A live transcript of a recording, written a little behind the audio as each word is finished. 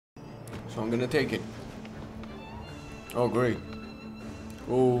So I'm gonna take it. Oh, great.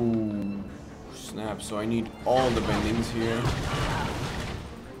 Oh, snap. So I need all the bendings here.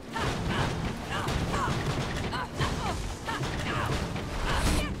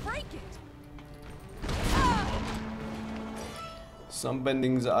 Some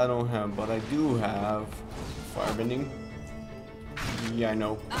bendings I don't have, but I do have fire bending. Yeah, I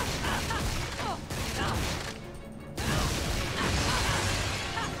know.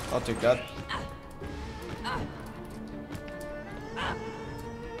 I'll take that. Oh,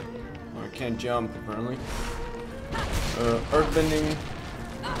 I can't jump apparently. Earth bending.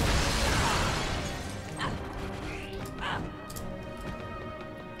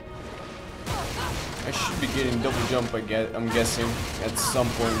 I should be getting double jump, I'm guessing, at some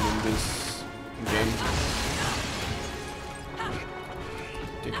point in this game.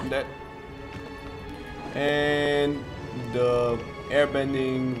 Taking that. And the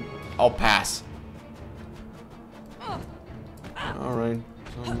airbending, I'll pass. Alright,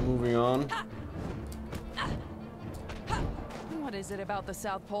 so moving on. What is it about the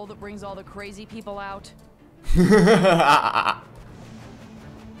South Pole that brings all the crazy people out?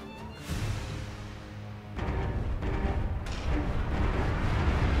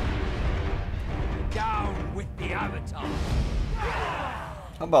 Down with the Avatar.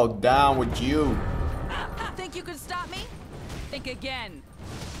 How about down with you? Think you could stop me? Think again.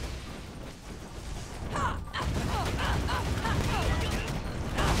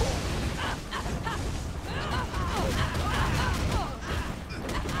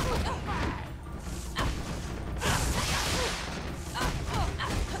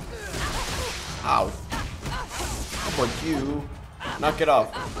 Ow. How about you? Knock it off.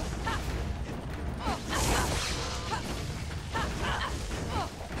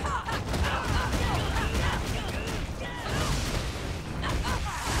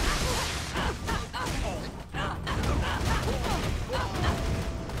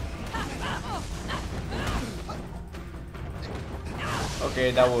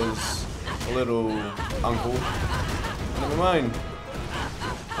 Okay, that was a little uncool. Never mind.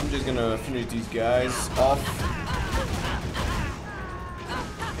 I'm just gonna finish these guys off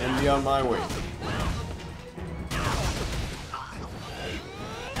and be on my way.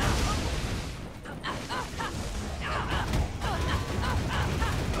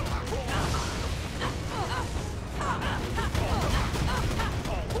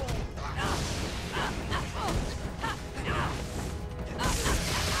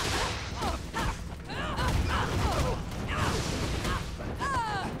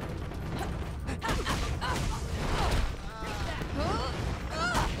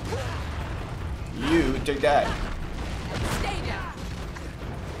 You take that. Stay down.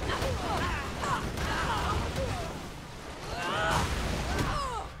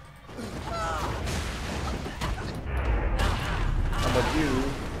 How about you?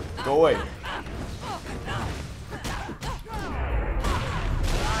 Go away.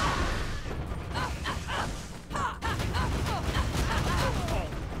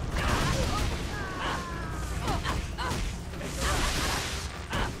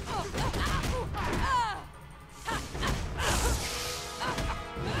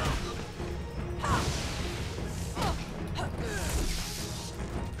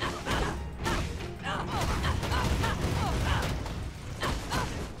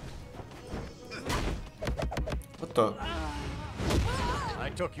 What the? I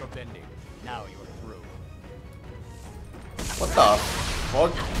took your bending. Now you're through. What the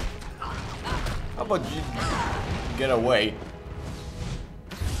fuck? How about you get away?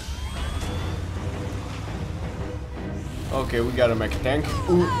 Okay, we got a mech tank.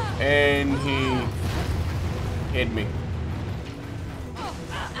 Ooh, and he hit me.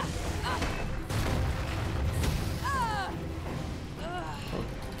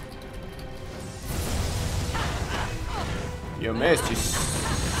 You missed, you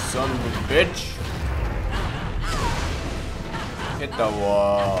son of a bitch. Hit the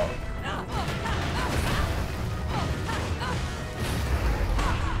wall.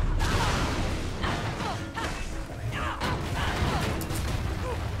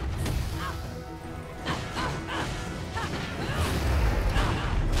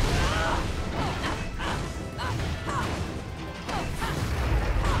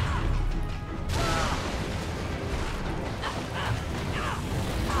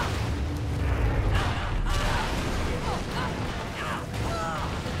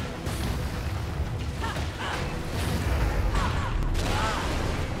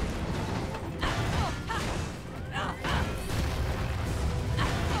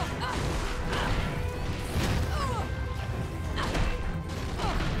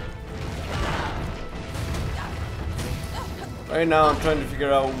 Right now I'm trying to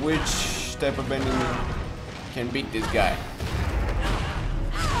figure out which type of bending can beat this guy.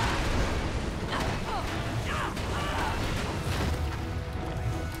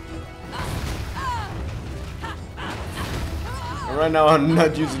 And right now I'm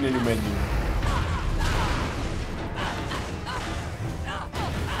not using any bending.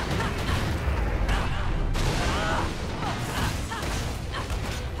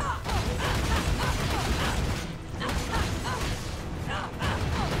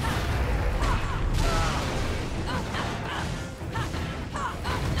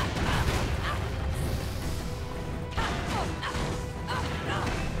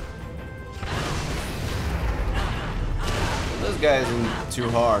 This guy isn't too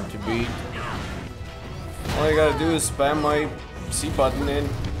hard to beat. All I gotta do is spam my C button and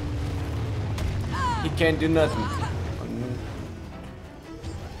he can't do nothing.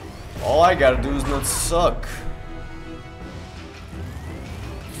 All I gotta do is not suck.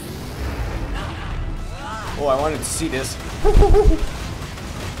 Oh, I wanted to see this.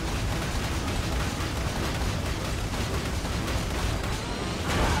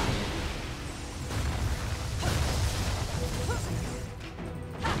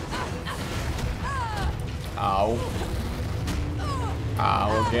 Ow.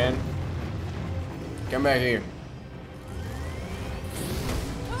 Ow again. Come back here.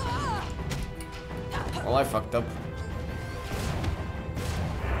 Well, I fucked up.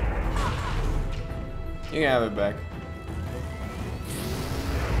 You can have it back.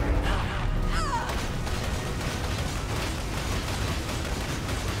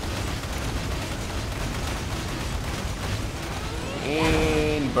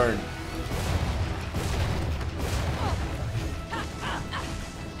 And burn.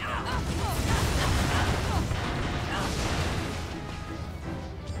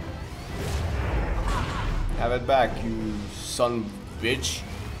 Have it back, you son of a bitch.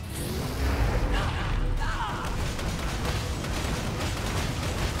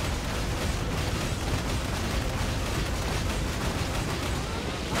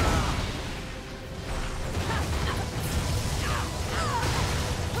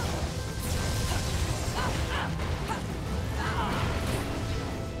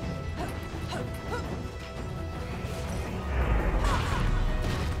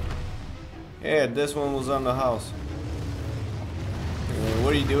 Yeah, this one was on the house.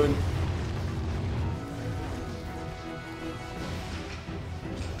 What are you doing?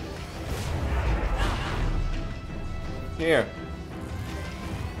 Here.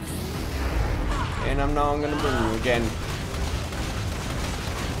 And I'm gonna burn you again.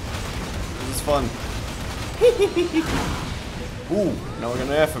 This is fun. Ooh, now we're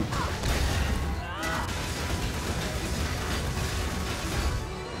gonna F him.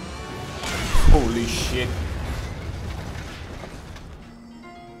 Holy shit.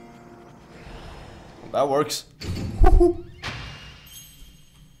 That works.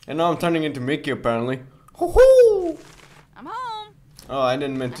 And now I'm turning into Mickey apparently. I'm home. Oh, I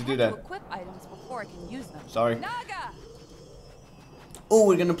didn't mean to do that. To equip items before I can use them. Sorry. Naga! Oh,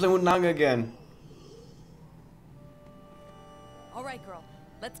 we're gonna play with Naga again. All right, girl.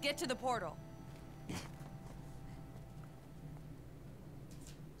 Let's get to the portal.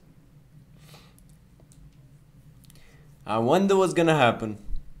 I wonder what's gonna happen.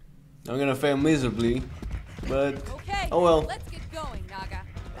 I'm gonna fail miserably, but Okay. oh well. Let's get going, Naga.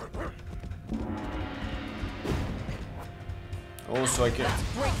 Oh, so I can.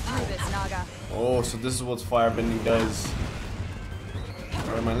 Break through this, Naga. Oh, so this is what firebending does.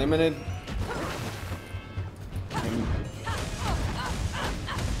 Or am I limited?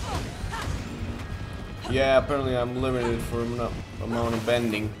 Yeah, apparently I'm limited for amount of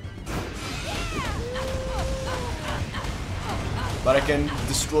bending. But I can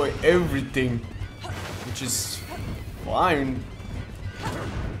destroy everything, which is fine.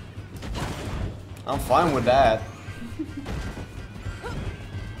 I'm fine with that.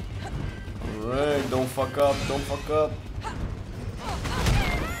 Alright, don't fuck up, don't fuck up.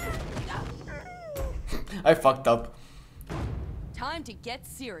 I fucked up. Time to get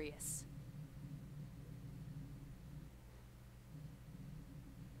serious.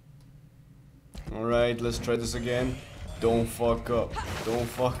 Alright, let's try this again. Don't fuck up. Don't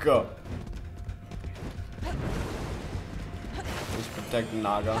fuck up. Let's protect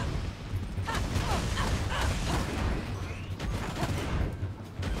Naga.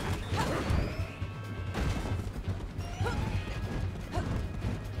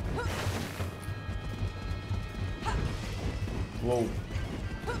 Whoa.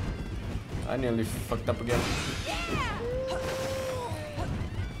 I nearly fucked up again.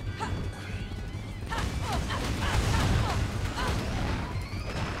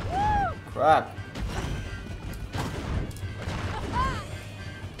 Crap.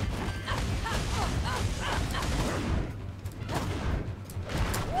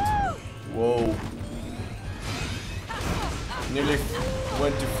 Whoa. Nearly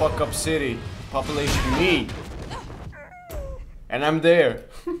went to fuck up city. Population me. And I'm there.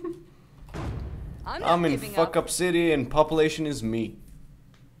 I'm in fuck up city and population is me.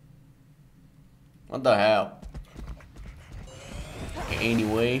 What the hell?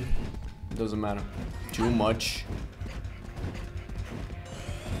 Anyway, doesn't matter. Too much.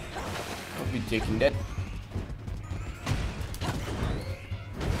 I'll be taking that.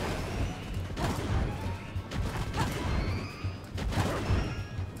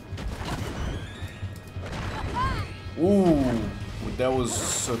 Ooh, that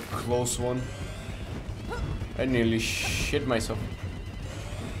was a close one. I nearly shit myself.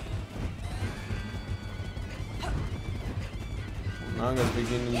 Naga's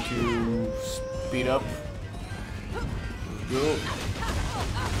beginning to speed up. Let's go.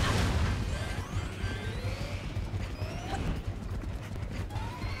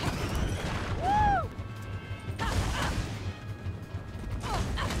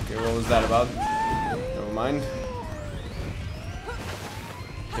 Okay, what was that about? Never mind.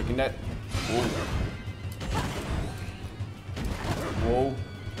 Taking that. Whoa. Whoa.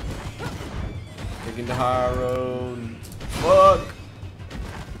 Taking the high road. Fuck.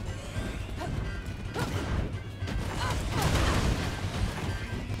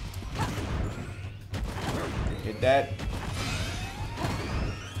 Hit that.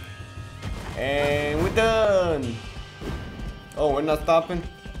 And we're done. Oh, we're not stopping?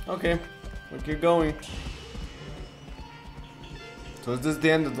 Okay. We'll keep going. So is this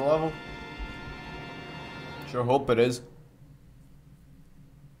the end of the level? Sure hope it is.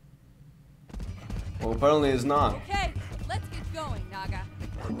 Well, apparently it's not. Okay, let's get going, Naga.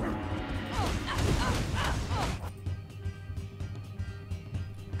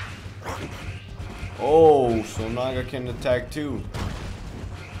 Oh, so Naga can attack too.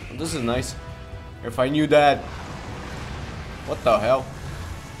 Well, this is nice. If I knew that. What the hell?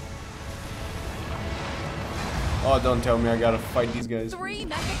 Oh, don't tell me I gotta fight these guys. 3 mecha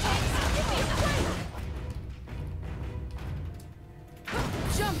tanks? Give me a break!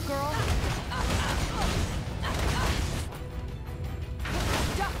 Jump, girl!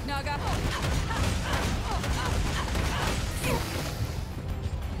 Duck, Naga!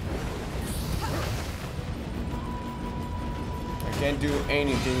 I can't do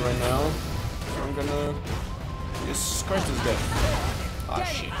anything right now. So I'm gonna just scratch this guy. Ah,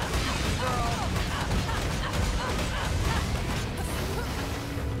 shit.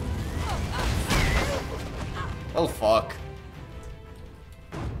 Oh, fuck.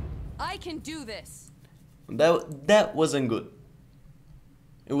 I can do this. That wasn't good.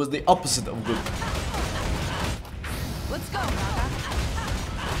 It was the opposite of good. Let's go, Naga.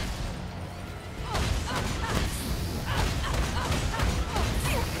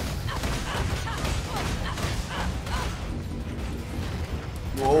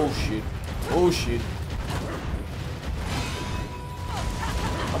 Oh shit. Oh shit.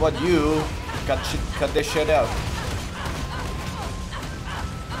 How about you? Cut this shit out.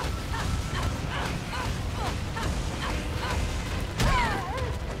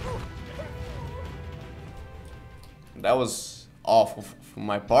 That was awful from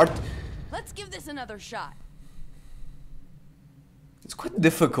my part. Let's give this another shot. It's quite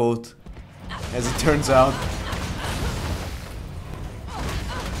difficult, as it turns out.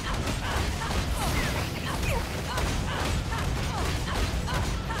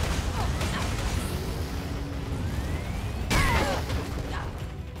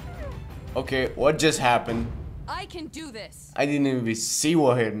 Okay, what just happened? I can do this. I didn't even see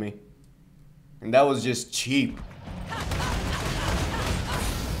what hit me. And that was just cheap.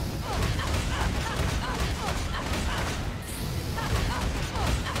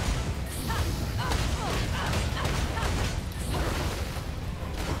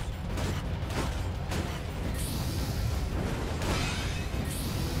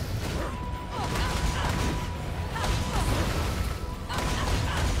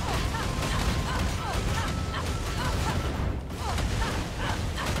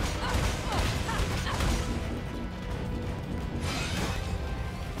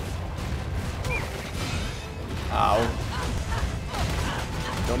 Ow.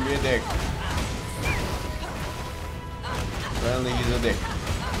 Don't be a dick. Apparently he's a dick.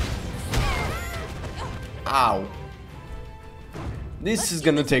 Ow. This is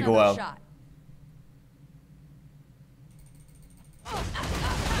gonna take a while. Shot.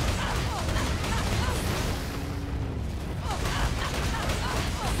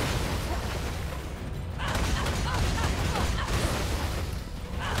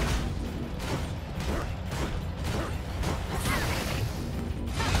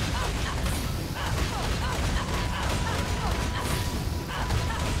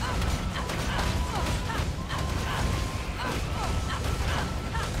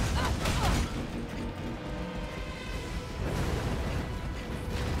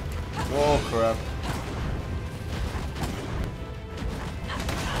 Oh crap.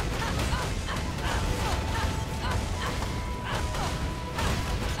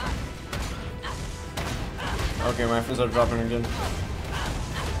 Okay, my fins are dropping again.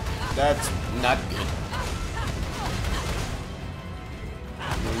 That's not good.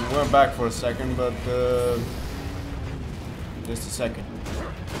 We went back for a second, but just a second.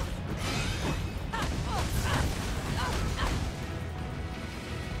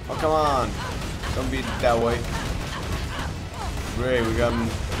 Oh, come on. Don't be that way. Great, we got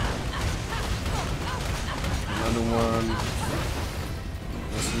another one.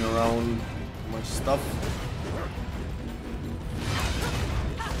 Messing around with my stuff.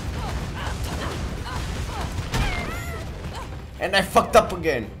 And I fucked up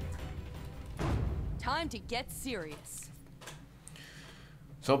again. Time to get serious.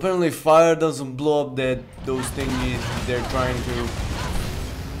 So apparently fire doesn't blow up those thingies they're trying to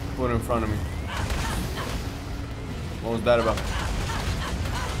put in front of me. What was that about?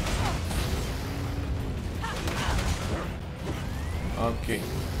 Okay.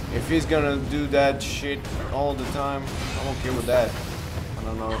 If he's gonna do that shit all the time, I'm okay with that.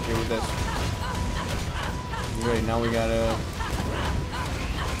 I'm not okay with this. Great, now we gotta...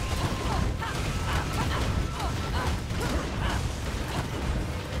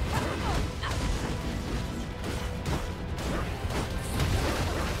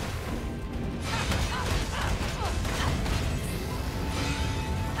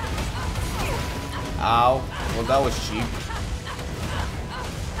 Ow. Well, that was cheap.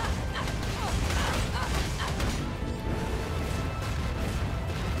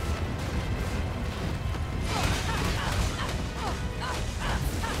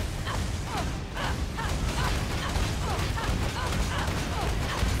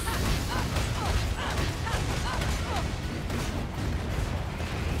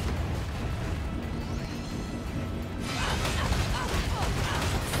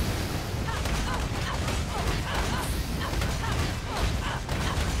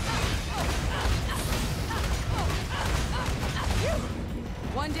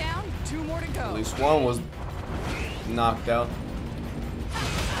 One down, two more to go. At least one was knocked out.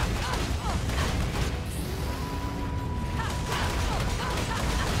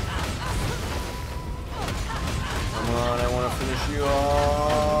 Come on, I want to finish you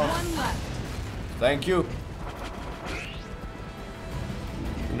off. One left. Thank you.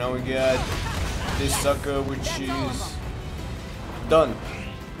 Now we got this sucker, which is done.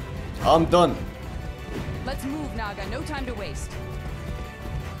 I'm done. Let's move, Naga. No time to waste.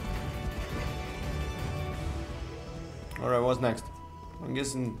 Alright, what's next? I'm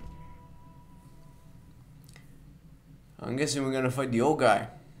guessing we're gonna fight the old guy.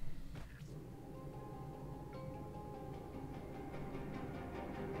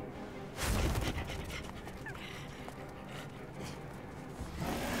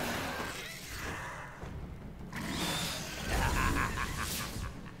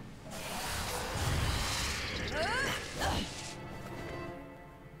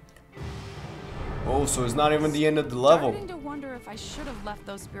 Oh, so it's not even the end of the level. Starting to wonder if I should have left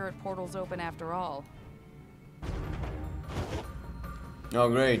those spirit portals open after all. Oh,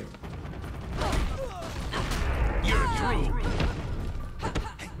 great. You're through.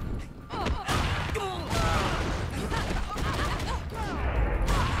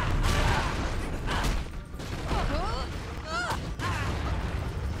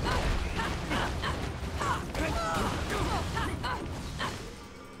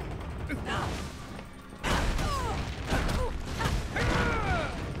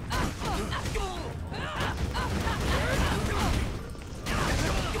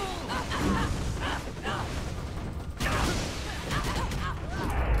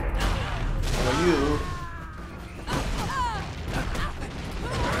 You.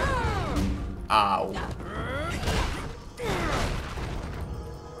 Ow.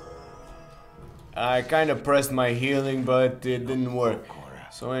 I kind of pressed my healing, but it didn't work.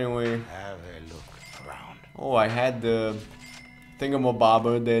 So anyway. Have a look around. Oh, I had the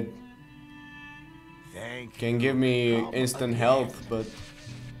thingamabobber that can give me instant health, but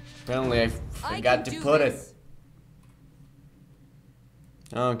apparently I forgot to put it.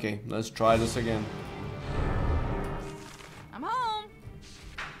 Okay, let's try this again. I'm home.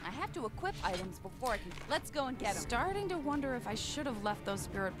 I have to equip items before I can. Let's go and get them. Starting to wonder if I should have left those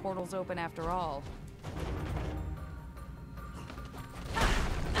spirit portals open after all.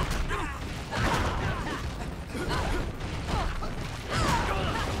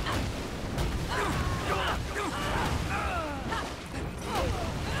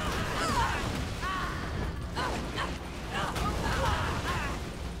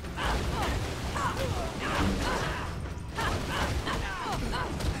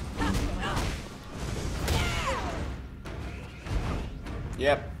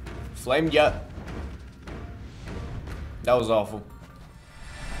 Yep. Flame, yep. That was awful.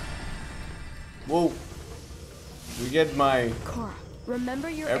 Whoa. We get my Korra, remember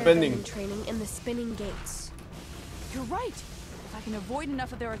your airbending airbending training in the spinning gates. You're right. If I can avoid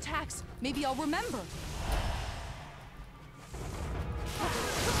enough of their attacks, maybe I'll remember.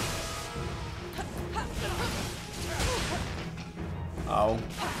 Ow.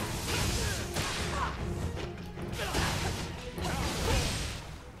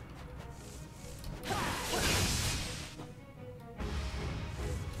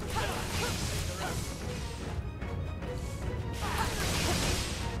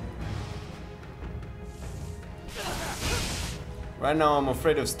 Right now I'm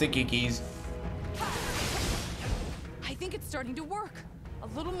afraid of sticky keys. I think it's starting to work. A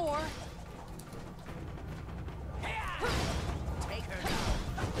little more. Take her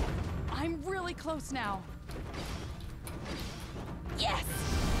now. I'm really close now. Yes!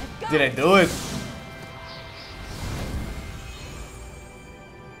 I've got Did I it. do it?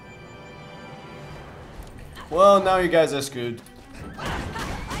 Well, now you guys are screwed.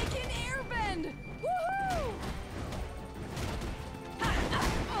 I can airbend! Woohoo!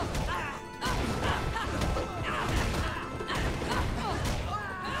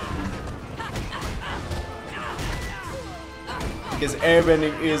 Because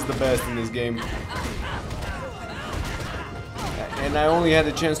airbending is the best in this game. And I only had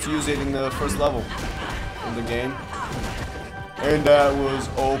a chance to use it in the first level of the game. And that was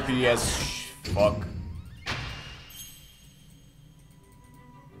OP as fuck.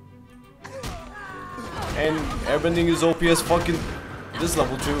 And airbending is OP as fuck in this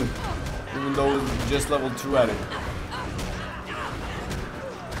level too. Even though it's just level 2 at it.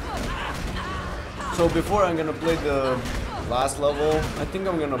 So before I'm gonna play the last level, I think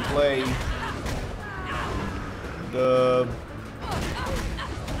I'm gonna play the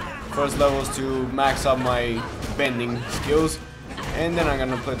first levels to max up my bending skills, and then I'm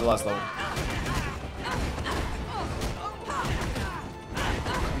gonna play the last level.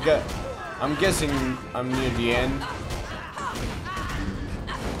 I'm guessing I'm near the end.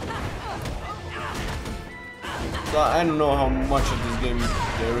 So I don't know how much of this game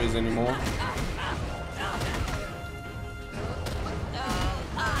there is anymore.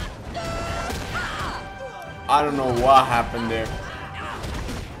 I don't know what happened there,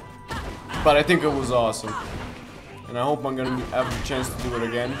 but I think it was awesome, and I hope I'm gonna have the chance to do it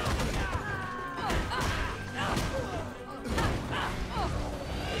again.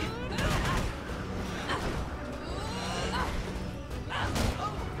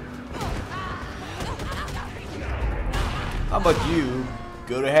 How about you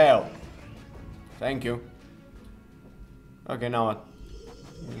go to hell? Thank you. Okay, now what?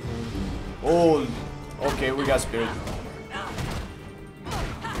 Oh. Okay, we got spirit.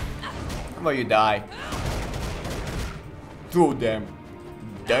 How about you die? Throw them.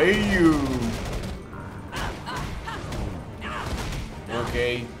 Damn.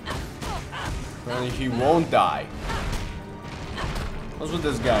 Okay. Apparently he won't die. What's with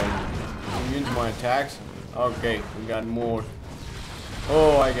this guy? Immune to my attacks? Okay, we got more.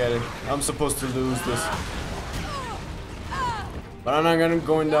 Oh, I get it. I'm supposed to lose this. But I'm not gonna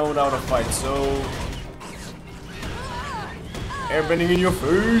going down without a fight, so airbending in your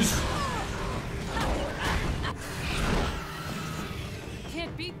face.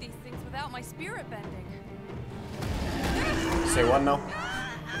 Can't beat these things without my spirit bending. Say what now?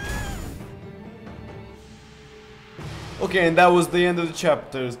 Okay, and that was the end of the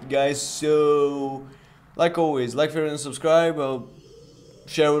chapters, guys. So, like always, like, favorite, and subscribe.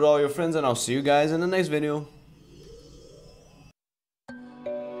 Share with all your friends, and I'll see you guys in the next video.